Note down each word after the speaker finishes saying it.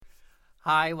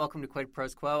Hi, welcome to Quid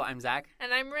Pros Quo. I'm Zach.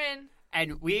 And I'm Rin.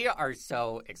 And we are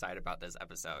so excited about this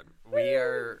episode.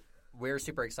 We're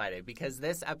super excited because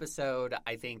this episode,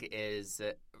 I think, is,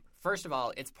 first of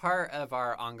all, it's part of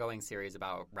our ongoing series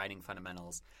about writing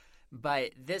fundamentals.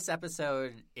 But this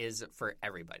episode is for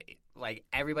everybody. Like,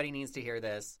 everybody needs to hear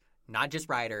this, not just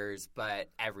writers,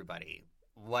 but everybody.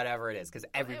 Whatever it is, because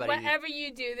everybody... Whatever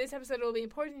you do, this episode will be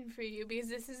important for you because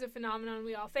this is a phenomenon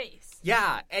we all face.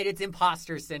 Yeah, and it's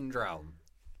imposter syndrome.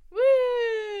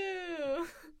 Woo!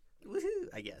 Woohoo,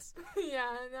 I guess. Yeah,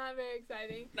 not very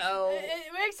exciting. No.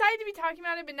 We're excited to be talking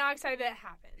about it, but not excited that it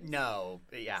happened. No,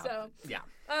 yeah. So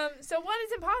what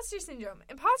is imposter syndrome?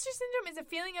 Imposter syndrome is a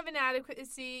feeling of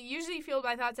inadequacy, usually fueled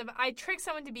by thoughts of, I tricked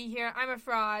someone to be here, I'm a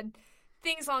fraud,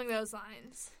 things along those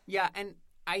lines. Yeah, and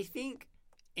I think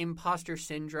imposter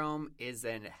syndrome is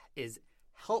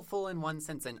helpful in one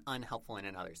sense and unhelpful in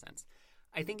another sense.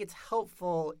 I think it's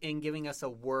helpful in giving us a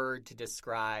word to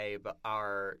describe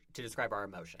our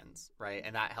emotions, right?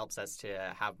 And that helps us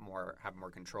to have more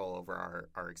control over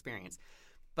our experience.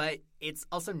 But it's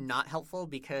also not helpful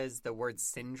because the word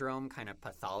syndrome kind of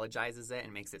pathologizes it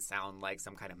and makes it sound like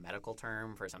some kind of medical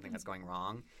term for something that's going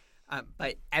wrong.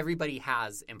 But everybody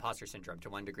has imposter syndrome to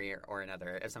one degree or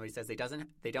another. If somebody says they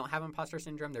don't have imposter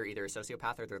syndrome, they're either a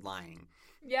sociopath or they're lying.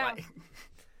 Yeah.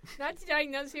 Not to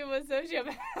diagnose people with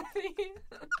sociopathy.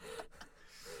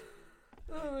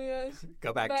 Oh my gosh.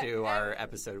 Go back to our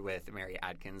episode with Mary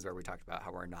Adkins where we talked about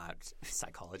how we're not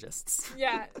psychologists.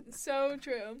 Yeah, so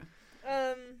true.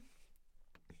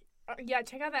 Yeah,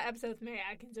 check out that episode with Mary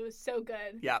Adkins. It was so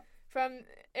good. Yeah.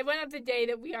 It went up the day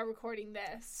that we are recording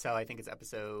this. So I think it's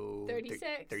episode 36.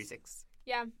 36.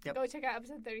 Yeah, yep. Go check out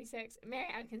episode 36. Mary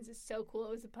Adkins is so cool.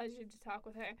 It was a pleasure to talk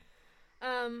with her.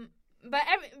 But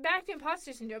back to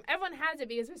imposter syndrome. Everyone has it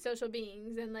because we're social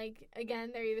beings. And,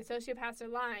 again, they're either sociopaths or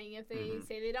lying if they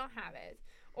say they don't have it.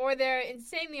 Or they're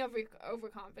insanely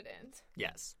overconfident.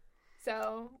 Yes.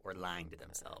 So. Or lying to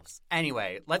themselves.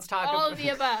 Anyway, let's talk all of the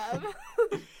above.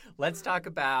 Let's talk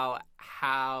about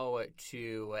how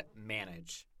to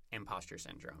manage imposter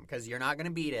syndrome. Because you're not going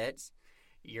to beat it.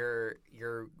 You're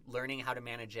learning how to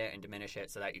manage it and diminish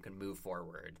it so that you can move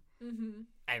forward. Mm-hmm.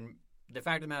 And the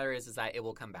fact of the matter is that it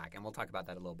will come back. And we'll talk about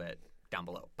that a little bit down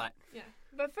below. But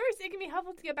first, it can be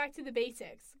helpful to get back to the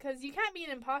basics. Because you can't be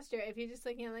an imposter if you're just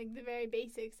looking at, the very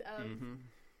basics of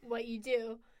what you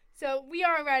do. So we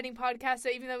are a writing podcast, so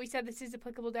even though we said this is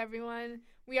applicable to everyone,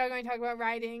 we are going to talk about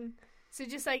writing. So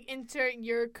just, insert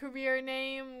your career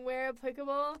name where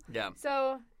applicable. Yeah.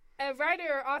 So a writer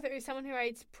or author is someone who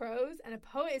writes prose, and a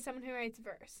poet is someone who writes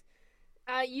verse.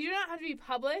 You do not have to be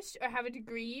published or have a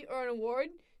degree or an award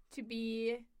to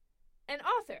be an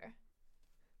author.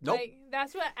 Nope.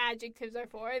 That's what adjectives are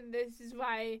for. This is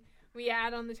why we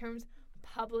add on the terms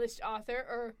published author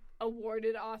or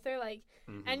awarded author,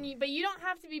 but you don't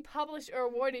have to be published or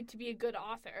awarded to be a good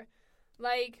author.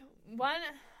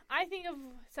 I think of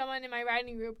someone in my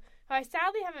writing group who I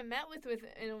sadly haven't met with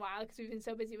in a while because we've been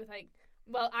so busy with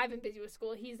I've been busy with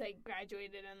school. He's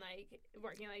graduated and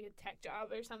working a tech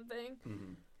job or something.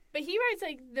 Mm-hmm. But he writes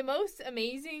the most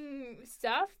amazing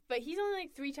stuff, but he's only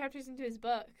 3 chapters into his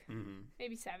book. Mm-hmm.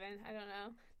 Maybe 7, I don't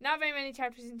know. Not very many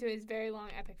chapters into his very long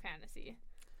epic fantasy.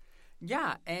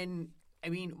 Yeah, and I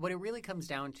mean, what it really comes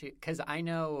down to, because I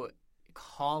know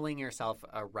calling yourself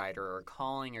a writer or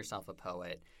calling yourself a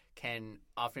poet can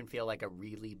often feel like a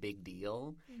really big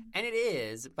deal. Mm-hmm. And it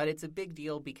is, but it's a big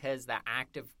deal because the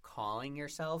act of calling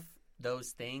yourself those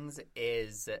things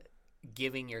is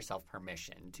giving yourself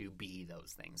permission to be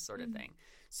those things sort of thing.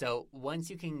 So once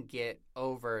you can get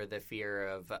over the fear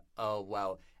of,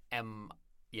 am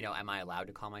I allowed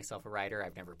to call myself a writer?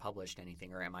 I've never published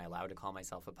anything. Or am I allowed to call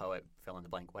myself a poet? Fill in the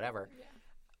blank, whatever. Yeah.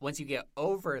 Once you get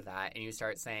over that and you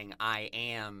start saying, I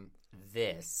am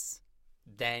this,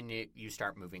 then you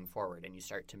start moving forward and you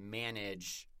start to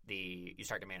manage the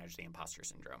imposter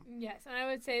syndrome. Yes, and I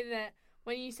would say that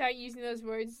when you start using those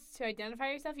words to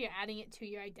identify yourself, you're adding it to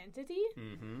your identity.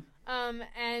 Mm-hmm.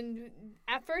 And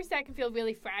at first that can feel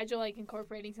really fragile,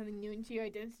 incorporating something new into your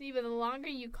identity. But the longer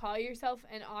you call yourself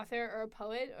an author or a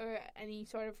poet or any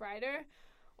sort of writer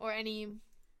or any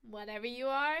whatever you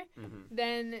are,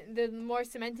 then the more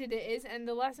cemented it is and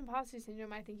the less imposter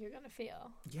syndrome I think you're going to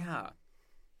feel. Yeah.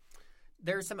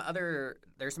 There's some other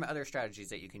strategies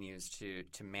that you can use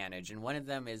to manage, and one of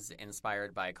them is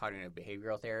inspired by cognitive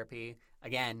behavioral therapy.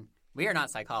 Again, we are not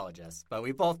psychologists, but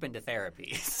we've both been to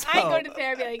therapy. So. I go to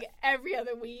therapy every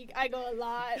other week. I go a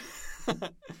lot.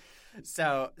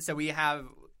 So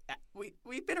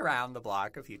we've been around the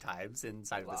block a few times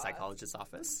inside of the psychologist's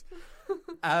office.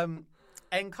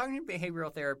 And cognitive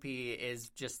behavioral therapy is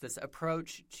just this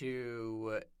approach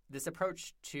to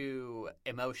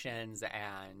emotions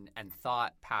and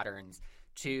thought patterns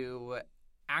to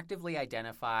actively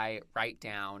identify, write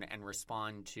down, and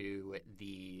respond to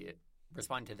the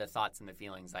thoughts and the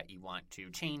feelings that you want to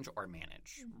change or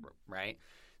manage, right?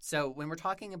 So when we're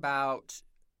talking about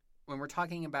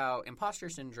imposter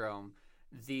syndrome,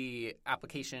 the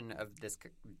application of this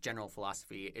general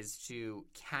philosophy is to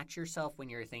catch yourself when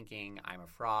you're thinking, I'm a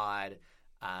fraud,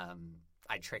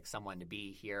 I tricked someone to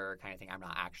be here, kind of thing. I'm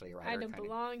not actually a writer. I don't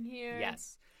belong here.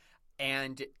 Yes.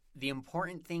 And the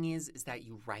important thing is that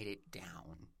you write it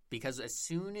down. Because as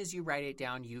soon as you write it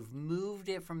down, you've moved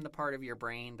it from the part of your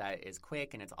brain that is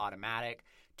quick and it's automatic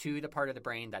to the part of the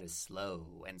brain that is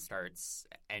slow and starts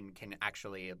and can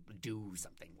actually do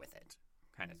something with it,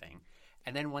 kind of thing.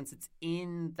 And then once it's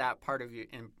in that part of you,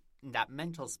 in that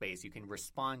mental space, you can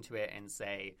respond to it and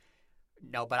say,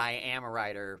 no, but I am a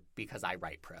writer because I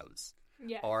write prose.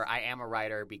 Yeah. Or I am a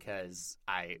writer because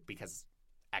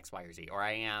X, Y, or Z. Or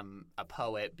I am a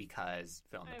poet because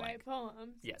fill in the blank. I write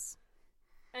poems. Yes.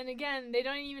 And again, they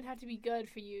don't even have to be good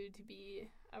for you to be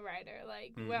a writer.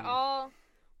 Like we are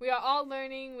all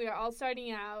learning. We are all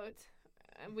starting out.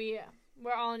 And we're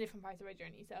all in different parts of our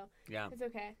journey. So yeah, it's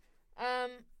okay.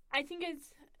 I think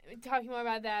it's talking more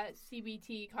about that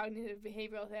CBT, cognitive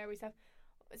behavioral therapy stuff.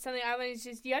 Something I learned is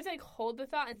just you have to like hold the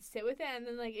thought and sit with it and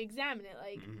then like examine it.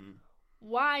 Like,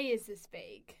 why is this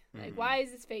fake? Like, why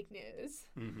is this fake news?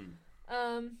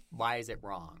 Why is it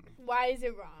wrong? Why is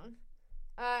it wrong?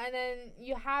 And then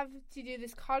you have to do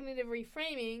this cognitive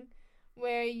reframing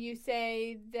where you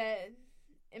say that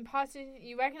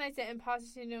you recognize that imposter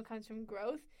syndrome comes from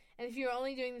growth. And if you were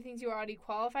only doing the things you were already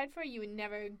qualified for, you would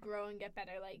never grow and get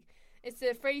better. Like, it's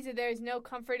the phrase that there is no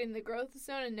comfort in the growth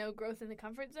zone and no growth in the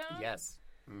comfort zone. Yes.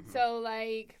 So,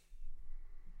 like,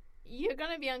 you're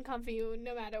going to be uncomfy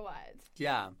no matter what.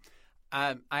 Yeah.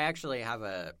 I actually have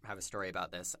a story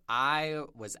about this. I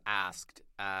was asked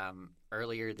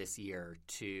earlier this year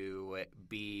to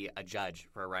be a judge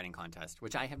for a writing contest,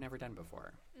 which I have never done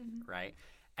before, right?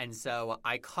 And so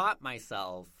I caught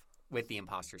myself with the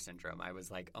imposter syndrome. I was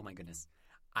like, oh my goodness,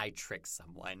 I tricked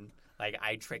someone. Like,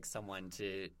 I tricked someone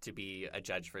to be a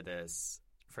judge for this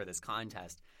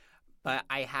contest. But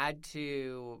I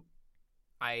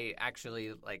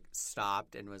actually like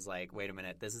stopped and was like, wait a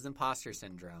minute, this is imposter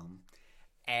syndrome.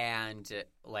 And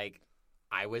like,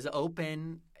 I was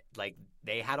open. Like,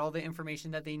 they had all the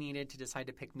information that they needed to decide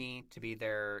to pick me to be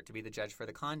the judge for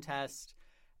the contest.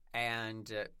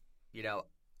 And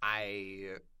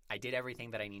I did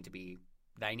everything that I need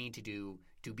to do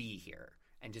to be here.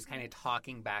 And just kind of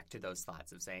talking back to those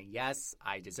thoughts of saying, yes,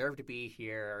 I deserve to be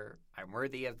here. I'm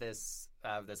worthy of this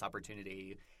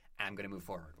opportunity, and I'm going to move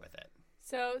forward with it.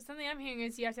 So something I'm hearing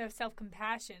is you have to have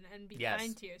self-compassion and be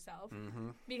kind to yourself.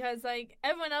 Because, like,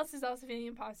 everyone else is also feeling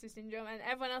imposter syndrome, and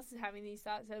everyone else is having these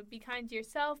thoughts. So be kind to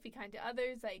yourself, be kind to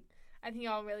others. Like, I think it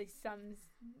all really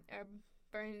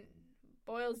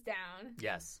boils down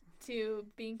to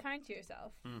being kind to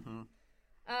yourself.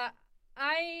 I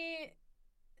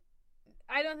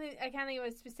can't think of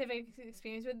a specific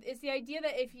experience, but it's the idea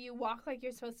that if you walk like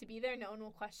you're supposed to be there, no one will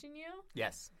question you.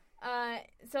 Yes.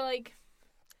 So, like...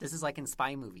 This is like in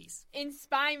spy movies. In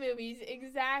spy movies,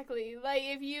 exactly. Like,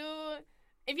 if you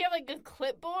have, like, a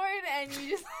clipboard and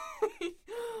you just,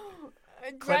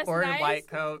 dress clipboard, nice, white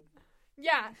coat.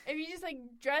 Yeah. If you just, like,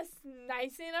 dress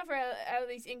nicely enough or at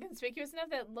least inconspicuous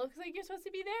enough that it looks like you're supposed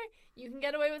to be there, you can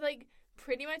get away with, like,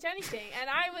 pretty much anything.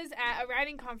 And I was at a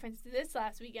writing conference this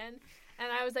last weekend,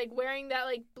 and I was, like, wearing that,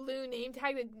 like, blue name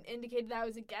tag that indicated that I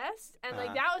was a guest. And,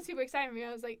 like, that was super exciting for me.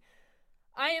 I was, like...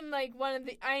 I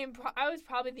was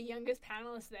probably the youngest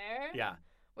panelist there. Yeah.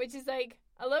 Which is, like,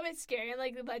 a little bit scary and,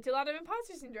 like, led to a lot of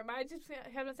imposter syndrome. I just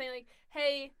kept on saying, like,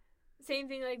 hey, same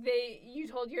thing, like, you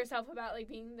told yourself about, like,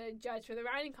 being the judge for the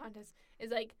writing contest.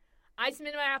 Is, like, I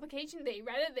submitted my application, they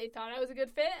read it, they thought I was a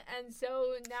good fit, and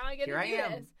so now I get to do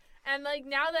this. And, like,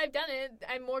 now that I've done it,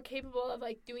 I'm more capable of,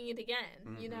 like, doing it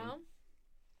again, you know?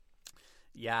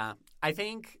 Yeah. I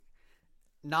think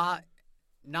not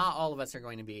all of us are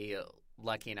going to be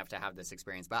lucky enough to have this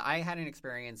experience, but I had an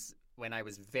experience when I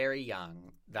was very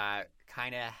young that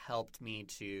kind of helped me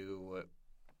to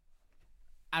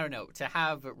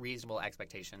have reasonable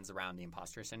expectations around the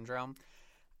imposter syndrome.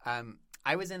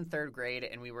 I was in third grade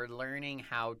and we were learning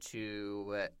how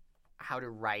to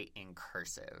write in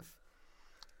cursive.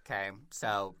 Okay,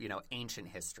 so ancient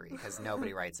history, because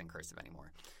nobody writes in cursive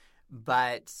anymore.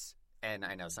 And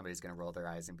I know somebody's going to roll their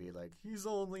eyes and be like, he's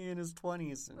only in his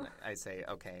 20s. And I say,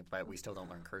 okay, but we still don't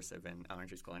learn cursive in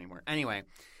elementary school anymore. Anyway,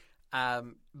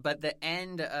 But the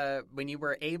end, when you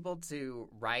were able to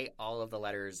write all of the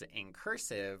letters in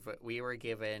cursive, we were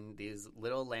given these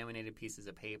little laminated pieces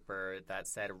of paper that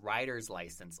said writer's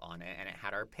license on it, and it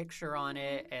had our picture on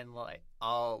it and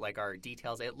all our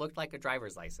details. It looked like a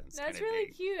driver's license. That's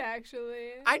really cute,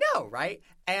 actually. I know, right?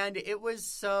 And it was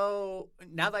so.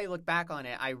 Now that I look back on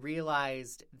it, I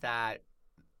realized that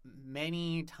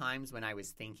many times when I was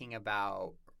thinking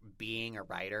about being a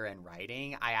writer and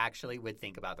writing, I actually would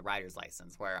think about the writer's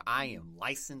license, where I am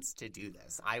licensed to do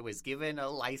this. I was given a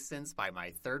license by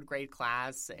my third grade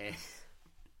class. And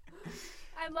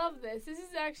I love this. This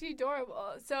is actually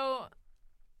adorable. So,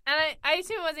 and I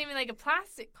assume it wasn't even like a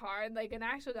plastic card, like an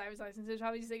actual driver's license. It was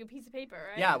probably just like a piece of paper,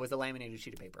 right? Yeah, it was a laminated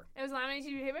sheet of paper. It was a laminated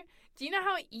sheet of paper? Do you know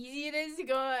how easy it is to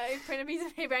go print a piece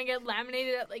of paper and get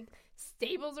laminated at like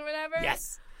Staples or whatever?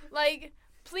 Yes. Like,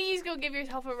 please go give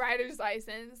yourself a writer's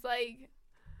license. Like,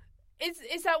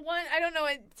 it's that one, I don't know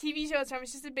what TV show it's from.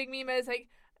 It's just a big meme, but it's like,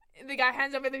 the guy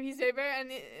hands over the piece of paper,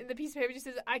 and the piece of paper just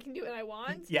says, I can do what I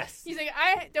want. Yes. He's like,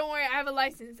 don't worry, I have a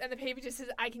license, and the paper just says,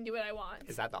 I can do what I want.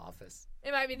 Is that The Office?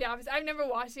 It might be The Office. I've never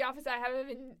watched The Office. I have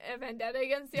a vendetta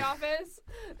against The Office.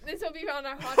 This will be on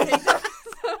our Hot Takes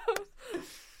episode.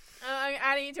 I'm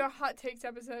adding it to our Hot Takes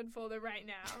episode folder right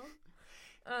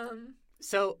now.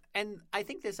 So, and I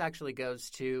think this actually goes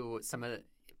to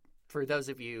for those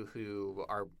of you who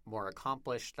are more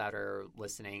accomplished that are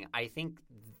listening, I think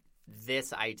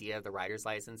this idea of the writer's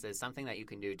license is something that you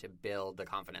can do to build the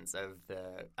confidence of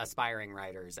the aspiring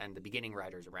writers and the beginning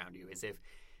writers around you. Is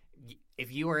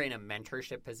if you are in a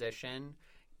mentorship position,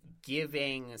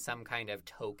 giving some kind of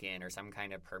token or some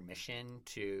kind of permission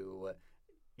to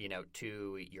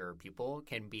your pupil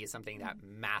can be something that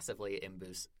massively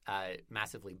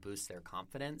boosts their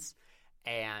confidence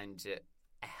and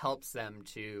helps them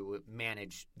to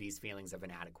manage these feelings of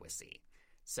inadequacy.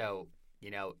 So,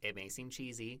 it may seem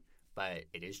cheesy, but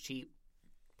it is cheap.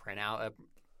 Print out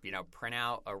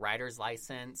a writer's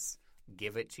license,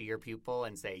 give it to your pupil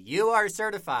and say, you are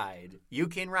certified. You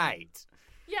can write.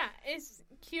 Yeah, it's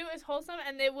cute, it's wholesome,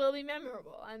 and it will be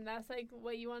memorable. And that's like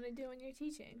what you want to do when you're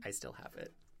teaching. I still have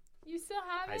it. You still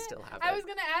have it? I still have it. I was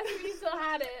going to ask if you still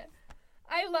had it.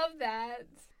 I love that.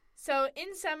 So,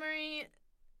 in summary,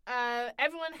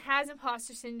 everyone has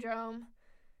imposter syndrome,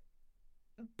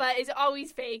 but it's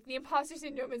always fake. The imposter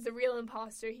syndrome is the real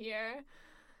imposter here.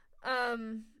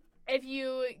 If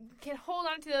you can hold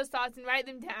on to those thoughts and write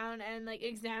them down and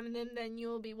examine them, then you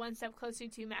will be one step closer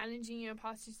to managing your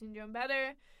imposter syndrome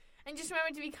better. And just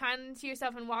remember to be kind to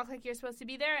yourself and walk like you're supposed to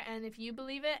be there. And if you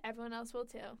believe it, everyone else will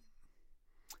too.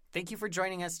 Thank you for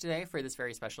joining us today for this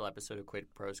very special episode of Quid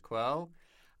Pros Quo.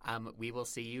 We will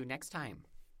see you next time.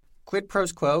 Quid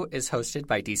Pros Quo is hosted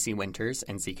by DC Winters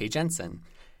and CK Jensen.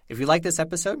 If you like this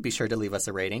episode, be sure to leave us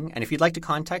a rating. And if you'd like to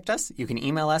contact us, you can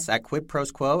email us at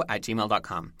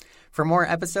quidprosquo@gmail.com. For more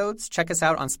episodes, check us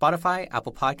out on Spotify,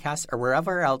 Apple Podcasts, or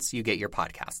wherever else you get your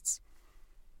podcasts.